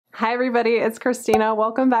Hi everybody, it's Christina.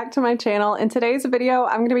 Welcome back to my channel. In today's video,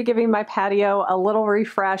 I'm going to be giving my patio a little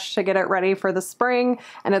refresh to get it ready for the spring,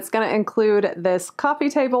 and it's going to include this coffee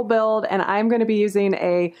table build, and I'm going to be using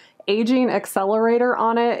a aging accelerator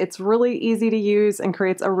on it. It's really easy to use and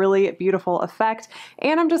creates a really beautiful effect,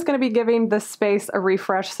 and I'm just going to be giving this space a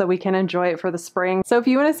refresh so we can enjoy it for the spring. So if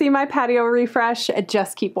you want to see my patio refresh,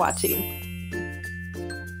 just keep watching.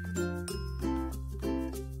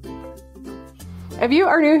 If you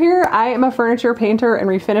are new here, I am a furniture painter and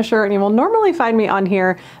refinisher, and you will normally find me on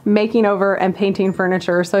here making over and painting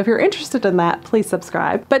furniture. So if you're interested in that, please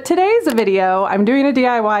subscribe. But today's video, I'm doing a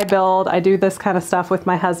DIY build. I do this kind of stuff with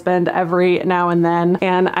my husband every now and then,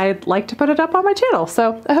 and I'd like to put it up on my channel.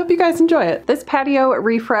 So I hope you guys enjoy it. This patio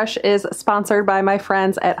refresh is sponsored by my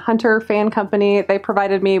friends at Hunter Fan Company. They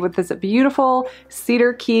provided me with this beautiful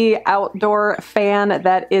cedar key outdoor fan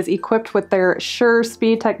that is equipped with their Sure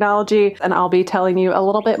Speed technology, and I'll be telling you a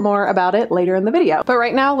little bit more about it later in the video. But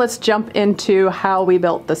right now, let's jump into how we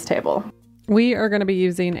built this table. We are going to be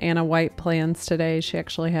using Anna White plans today. She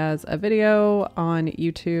actually has a video on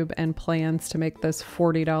YouTube and plans to make this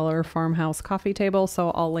 $40 farmhouse coffee table,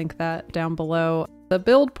 so I'll link that down below. The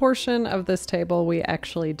build portion of this table we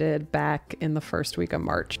actually did back in the first week of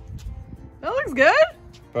March. That looks good.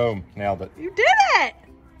 Boom, nailed it. You did it!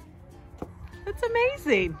 That's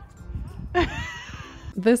amazing.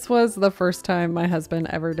 This was the first time my husband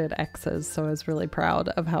ever did X's, so I was really proud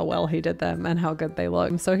of how well he did them and how good they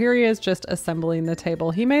look. So here he is just assembling the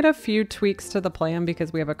table. He made a few tweaks to the plan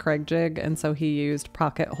because we have a Craig jig, and so he used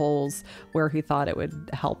pocket holes where he thought it would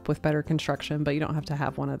help with better construction, but you don't have to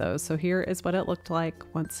have one of those. So here is what it looked like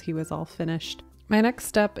once he was all finished. My next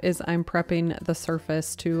step is I'm prepping the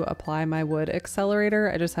surface to apply my wood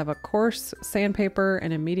accelerator. I just have a coarse sandpaper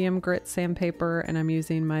and a medium grit sandpaper, and I'm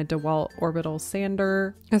using my DeWalt orbital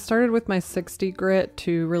sander. I started with my 60 grit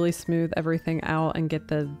to really smooth everything out and get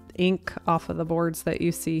the ink off of the boards that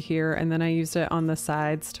you see here, and then I used it on the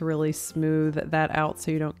sides to really smooth that out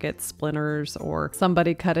so you don't get splinters or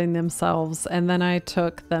somebody cutting themselves. And then I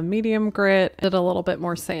took the medium grit, did a little bit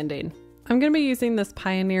more sanding. I'm going to be using this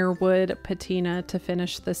Pioneer Wood Patina to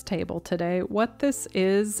finish this table today. What this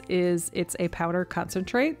is it's a powder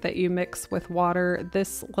concentrate that you mix with water.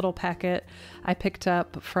 This little packet I picked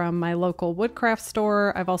up from my local woodcraft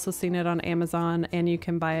store. I've also seen it on Amazon, and you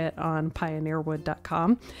can buy it on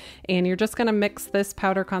pioneerwood.com. And you're just going to mix this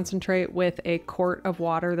powder concentrate with a quart of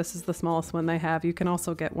water. This is the smallest one they have. You can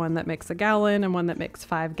also get one that makes a gallon and one that makes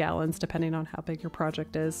 5 gallons, depending on how big your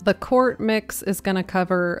project is. The quart mix is going to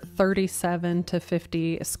cover 37 to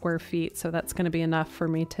 50 square feet, so that's going to be enough for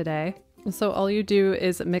me today. So all you do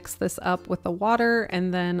is mix this up with the water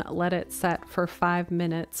and then let it set for 5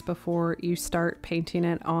 minutes before you start painting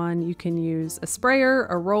it on. You can use a sprayer,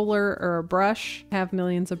 a roller, or a brush. I have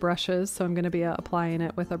millions of brushes, so I'm going to be applying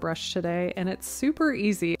it with a brush today, and it's super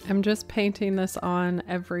easy. I'm just painting this on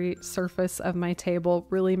every surface of my table,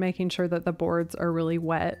 really making sure that the boards are really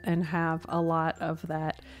wet and have a lot of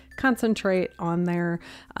that concentrate on there.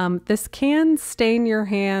 This can stain your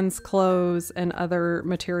hands, clothes, and other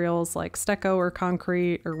materials like stucco or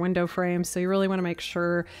concrete or window frames, so you really want to make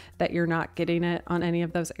sure that you're not getting it on any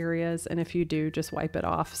of those areas, and if you do, just wipe it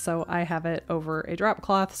off. So I have it over a drop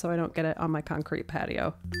cloth so I don't get it on my concrete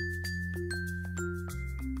patio.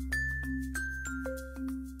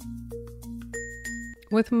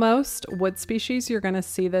 With most wood species, you're going to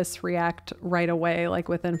see this react right away, like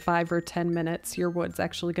within 5 or 10 minutes, your wood's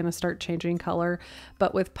actually going to start changing color.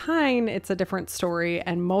 But with pine, it's a different story,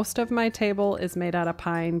 and most of my table is made out of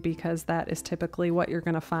pine because that is typically what you're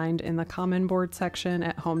going to find in the common board section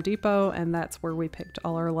at Home Depot, and that's where we picked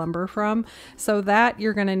all our lumber from. So that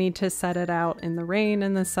you're going to need to set it out in the rain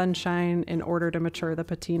and the sunshine in order to mature the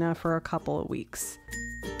patina for a couple of weeks.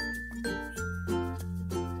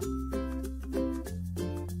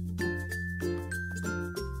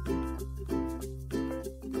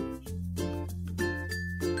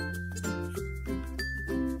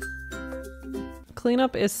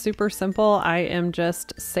 Cleanup is super simple. I am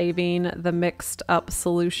just saving the mixed up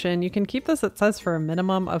solution. You can keep this, it says, for a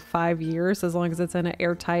minimum of 5 years as long as it's in an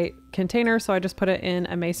airtight container. So I just put it in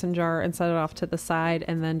a mason jar and set it off to the side,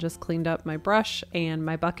 and then just cleaned up my brush and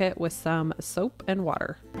my bucket with some soap and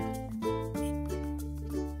water.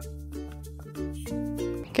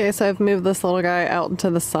 Okay, so I've moved this little guy out into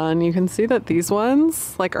the sun. You can see that these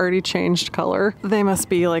ones like already changed color. They must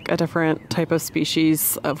be like a different type of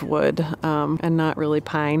species of wood and not really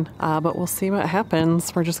pine. But we'll see what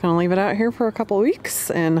happens. We're just gonna leave it out here for a couple weeks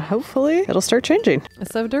and hopefully it'll start changing.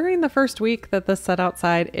 So during the first week that this sat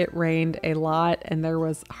outside, it rained a lot and there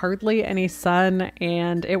was hardly any sun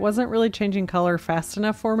and it wasn't really changing color fast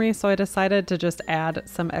enough for me. So I decided to just add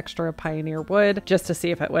some extra Pioneer wood just to see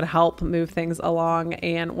if it would help move things along.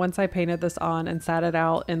 And once I painted this on and sat it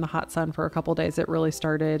out in the hot sun for a couple days, it really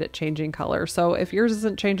started changing color. So if yours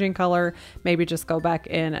isn't changing color, maybe just go back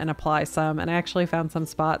in and apply some. And I actually found some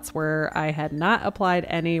spots where I had not applied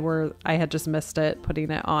any, where I had just missed it putting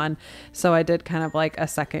it on. So I did kind of like a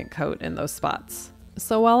second coat in those spots.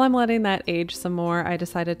 So while I'm letting that age some more, I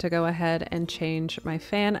decided to go ahead and change my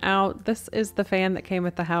fan out. This is the fan that came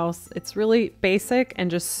with the house. It's really basic and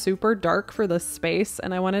just super dark for this space,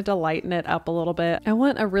 and I wanted to lighten it up a little bit. I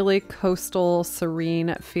want a really coastal,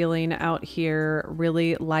 serene feeling out here,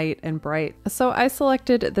 really light and bright. So I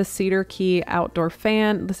selected the Cedar Key outdoor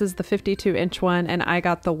fan. This is the 52-inch one, and I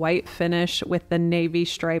got the white finish with the navy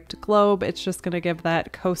striped globe. It's just gonna give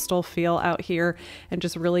that coastal feel out here and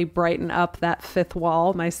just really brighten up that fifth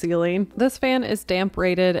wall, my ceiling. This fan is damp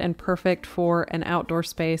rated and perfect for an outdoor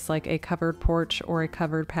space like a covered porch or a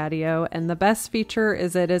covered patio. And the best feature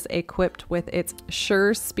is it is equipped with its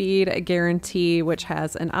Sure Speed guarantee, which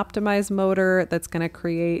has an optimized motor that's going to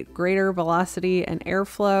create greater velocity and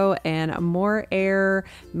airflow, and more air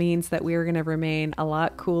means that we are going to remain a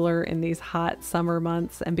lot cooler in these hot summer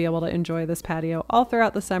months and be able to enjoy this patio all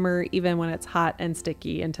throughout the summer, even when it's hot and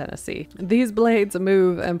sticky in Tennessee. These blades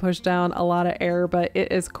move and push down a lot of air, but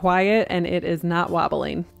it is quiet and it is not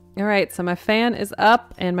wobbling. All right, so my fan is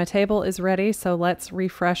up and my table is ready, so let's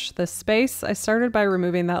refresh this space. I started by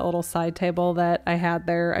removing that little side table that I had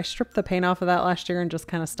there. I stripped the paint off of that last year and just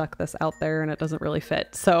kind of stuck this out there and it doesn't really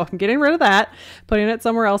fit. So I'm getting rid of that, putting it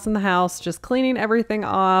somewhere else in the house, just cleaning everything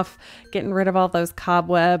off, getting rid of all those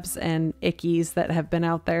cobwebs and ickies that have been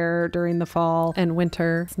out there during the fall and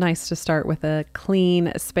winter. It's nice to start with a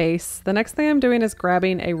clean space. The next thing I'm doing is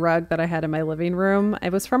grabbing a rug that I had in my living room.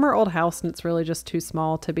 It was from our old house and it's really just too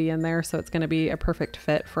small to be in there, so it's going to be a perfect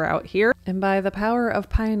fit for out here. And by the power of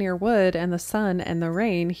Pioneer wood and the sun and the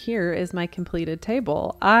rain, here is my completed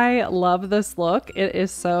table. I love this look. It is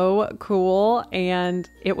so cool and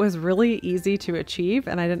it was really easy to achieve,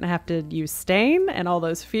 and I didn't have to use stain and all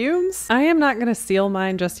those fumes. I am not going to seal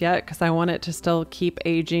mine just yet because I want it to still keep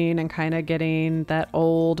aging and kind of getting that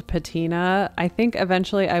old patina. I think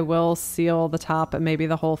eventually I will seal the top and maybe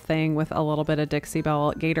the whole thing with a little bit of Dixie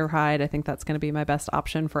Belle gator hide. I think that's going to be my best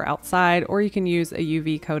option for outside, or you can use a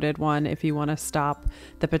UV coated one if you want to stop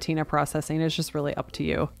the patina processing. It's just really up to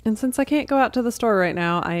you. And since I can't go out to the store right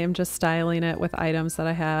now, I am just styling it with items that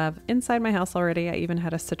I have inside my house already. I even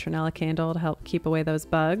had a citronella candle to help keep away those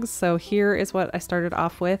bugs. So here is what I started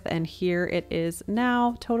off with, and here it is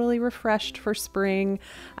now, totally refreshed for spring.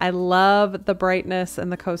 I love the brightness and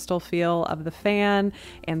the coastal feel of the fan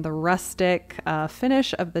and the rustic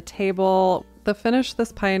finish of the table. The finish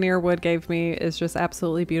this Pioneer wood gave me is just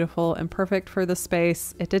absolutely beautiful and perfect for the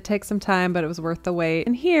space. It did take some time, but it was worth the wait.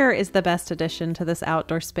 And here is the best addition to this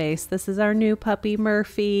outdoor space. This is our new puppy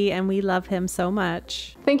Murphy, and we love him so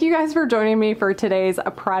much. Thank you guys for joining me for today's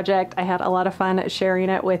project. I had a lot of fun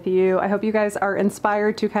sharing it with you. I hope you guys are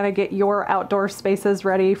inspired to kind of get your outdoor spaces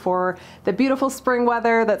ready for the beautiful spring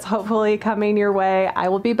weather that's hopefully coming your way. I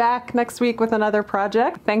will be back next week with another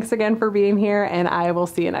project. Thanks again for being here, and I will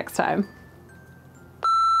see you next time.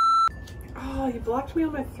 Oh, you blocked me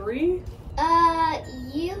on my 3?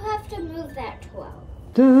 You have to move that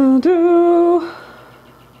 12. Do.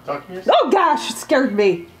 Talk to yourself. Oh gosh, it scared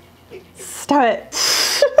me. Stop it.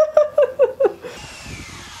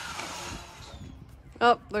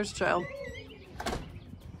 Oh, there's a child.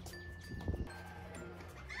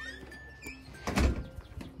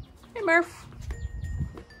 Hey, Murph.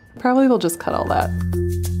 Probably will just cut all that.